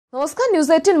नमस्कार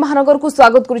न्यूज18 महानगर को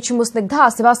स्वागत करुछि मु स्निग्धा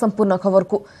आसिबा संपूर्ण खबर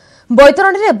को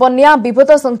बैतरणी रे बन्या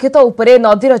विपद संकेत उपरे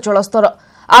नदीर जलस्तर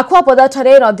आखुआपदा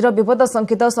ठारे नदीर विपद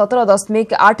संकेत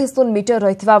 17.80 मीटर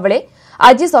रहितबा बेले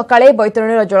आज सकाळे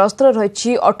बैतरणीर जलस्तर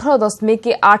रहिछि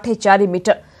 18.84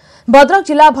 मीटर। भद्रक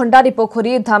जिला भंडारी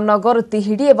पोखरी धामनगर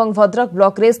तिहिडी एवं भद्रक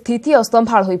ब्लॉक रे स्थिति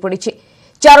असंभाळ होई पड़िछि।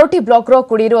 चारोटी ब्लॉक रो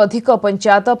 20 रु अधिक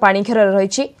पंचायत पाणीघेर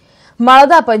रहिछि।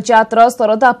 मालदा पंचायतर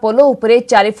सरदा पोलो उपरे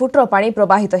 4 फुटर पानी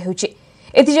प्रवाहित हेउछि।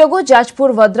 एथिजोगु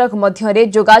जाजपुर भद्रक मध्यरे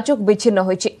जोगाजोग विच्छिन्न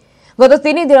होइछि। गत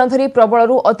 3 दिन धरि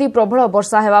प्रबलरु अति प्रबल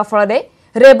वर्षा हेबा फଳରେ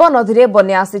रेब नदीरे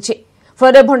बन्या आसिछि।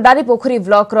 फଳରେ भंडारी पोखरी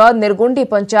ब्लॉक रो निर्गुंडी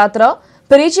पंचायतर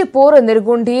पेरिचिपुर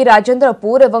निर्गुंडी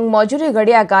राजेंद्रपुर एवं मजुरी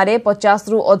गड़िया गाँव 50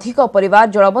 रु अधिक परिवार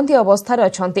जलबंदी अवस्था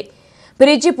अछंती।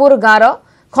 पेरिचिपुर गाँर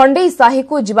खंडेई साही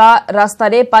को जिबा रास्ता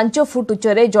 5 फुट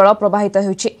उच्चरे जल प्रवाहित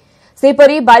हेउछि।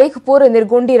 सेपरी बारिकपुर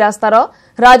निर्गुंडी रास्तार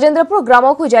राजेंद्रपुर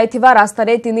ग्राम को जाइथिबा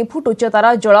रास्ता 3 फुट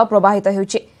उच्चतार जल प्रवाहित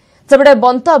हेउछि। सेबडे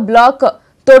बंत ब्लॉक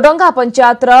तोडंगा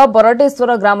पंचायतर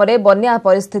बरडेश्वर ग्राम रे बन्या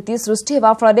परिस्थिति सृष्टि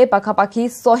हेबा फଳରେ पाखापाखी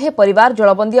 100 परिवार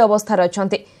जलबंदी अवस्था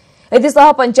अछंती।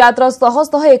 एथिसह पंचायतर शह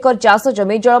शह एकर चाष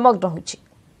जमी जलमग्न होइछि।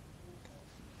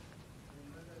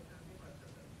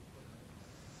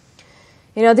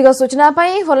 इन अधिक सूचना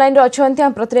पाई फोनलाइन रे अछंती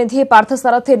प्रतिनिधि पार्थ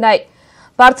सारथी नायक।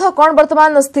 पार्थ कौन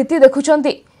वर्तमान स्थिति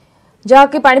देखुछंती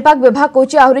जहाँकि पाणीपाग विभाग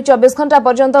कहूछि आहुरी 24 घंटा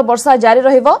पर्यंत वर्षा जारी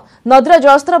रहिबो। नदीर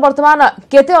जलस्तर वर्तमान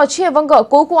केते अछि एवं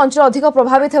को अंचल अधिक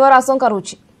प्रभावित हेबार आशंका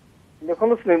रहुछि?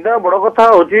 देखो स्निग्धा बड़ कथा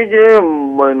होछि जे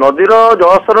नदीर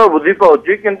जलस्तर वृद्धि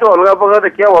पाउछि किंतु अलगा प्रकार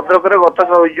देखिया भद्रक रे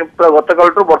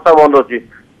गतकालटू वर्षा बंद अछि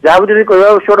जहाँ भी जदि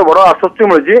कहबा से बड़ आश्वस्ति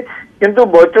मिलछि। किंतु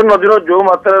बैतरणी नदीर जो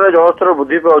मात्रा जलस्तर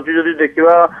वृद्धि पाउछि जदि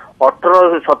देखिबा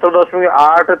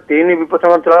 17.83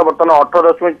 विपद चला बर्तमान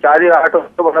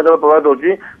 18.48 बना जल प्रभावित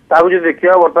होछि। ताकू जदि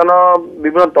देखिबा बर्तमान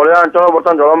विभिन्न तलिया अंचल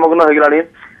बर्तमान जलमग्न हो गलानी। आ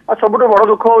सबुठ बड़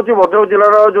दुख होछि भद्रक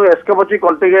जिलार जो एस्केप अछि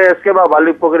कंटिगे एस्केप आ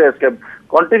बालिपोखरी एस्केप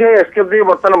कंटिगे एस्केप दी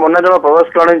बर्तमान बन्या जल प्रवेश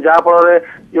कलानी जहाँ फल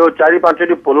जो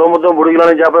 4-5टी पोल बुड़ी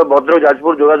गलानी जहाँ फल भद्रक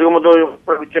जाजपुर जोगाजोग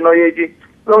विच्छिन्न हो जाइछि।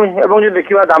 एवं जो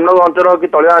देखिबा दामनगर अंचल कि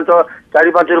तलिया अंचल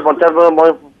 4-5 पंचायत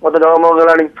जलमग्न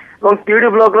गलानी। तिहिडी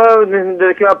ब्लॉक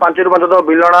देखिबा 5 रु 5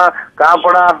 बिलणा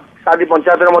कापड़ा आदि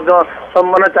पंचायत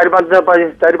माने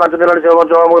 4-5 दिन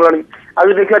जलमग्न गलानी। आज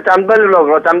देखिए चांदबाली ब्लॉक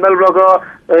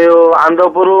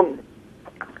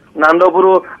नांदपुर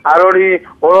आरोड़ी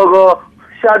ओळग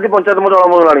से आदि पंचायत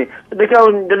जलमग्न गलानी। देखिए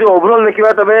जदि ओभरऑल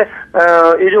देखिबा तबे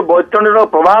ये जो बैतरणीर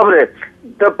प्रभाव रे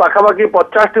तो पाखापाखि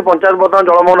 50टी पंचायत बर्तमान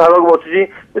जलमग्न होगा बसुची।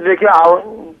 देखिए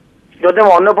जदि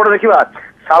अन्यपटे देखिबा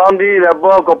सालंदी रेब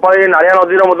कपाई नालिया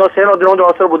नदीर से नदीर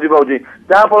जलस्तर वृद्धि पाउछि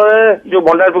जहाँ फल जो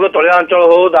भंडारीपुर तलिया अंचल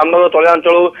हो दामनगर तलिया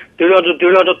अंचल हो तिहिडी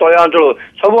अंचल तलिया अंचल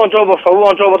सब अंचल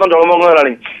बर्तमान जलमग्न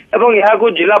होलानी। एवं यहाँ को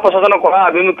जिला प्रशासन कड़ा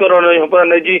आभिमुख्य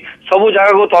नहीं सब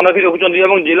जगह को तनखी रखुच्च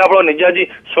जिलापाल निजे आज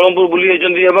सोलमपुर बुली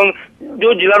जाइए जो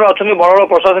जिलार अच्छा बड़ बड़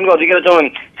प्रशासनिक अधिकारी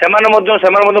सजग अच्छा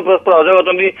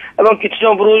किसी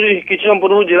समय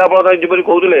पूर्व जिलापाल जपरी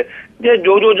कहते जे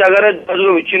जो जो जगार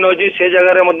विच्छिन्न होती से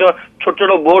जगह छोट छोट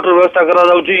बोट व्यवस्था करा।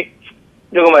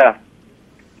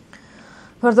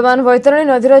 वर्तमान बैतरणी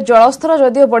नदीर जलस्तर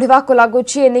जदिओ बढ़ा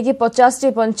लगुच एनिकी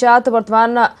 50टी पंचायत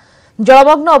वर्तमान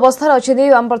जलमग्न अवस्था अच्छी।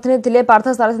 आम प्रतिनिधि थे पार्थ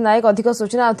सारथी नायक अधिक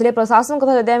सूचना थे प्रशासन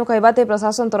कथा जदि कहबा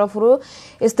प्रशासन तरफ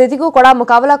स्थिति को कड़ा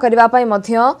मुकाबला करने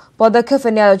पदक्षेप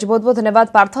निया। बहुत बहुत धन्यवाद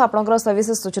पार्थ आपनकर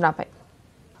सविशेष सूचना।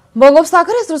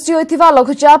 बंगोपसागर सृष्टि होइथिबा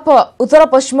लघुचाप उत्तर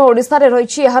पश्चिम ओडिशा रे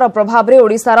रहिछि। एहार प्रभाव रे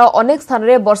ओडिशार अनेक स्थान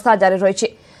रे वर्षा जारी रहिछि।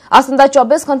 आसंता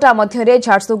 24 घंटा मध्यरे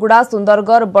झारसुगुड़ा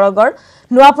सुंदरगढ़ बरगढ़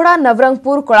नुआपड़ा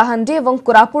नवरंगपुर कलाहांडी और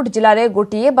कोरापुट जिले में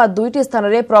गोटे बा 2टी स्थान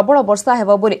में प्रबल वर्षा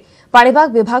हेबो बोली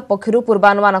पाणीपाग विभाग पक्षरु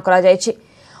पूर्वानुमान करा जायछि।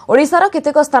 ओडिशार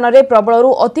केतेक स्थान में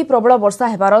प्रबलरु अति प्रबल वर्षा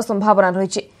हेबार संभावना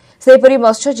रहिछि। सेहिपरि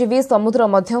मत्स्यजीवी समुद्र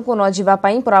मध्यकु न जिबा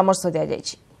पई परामर्श दिया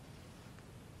जायछि।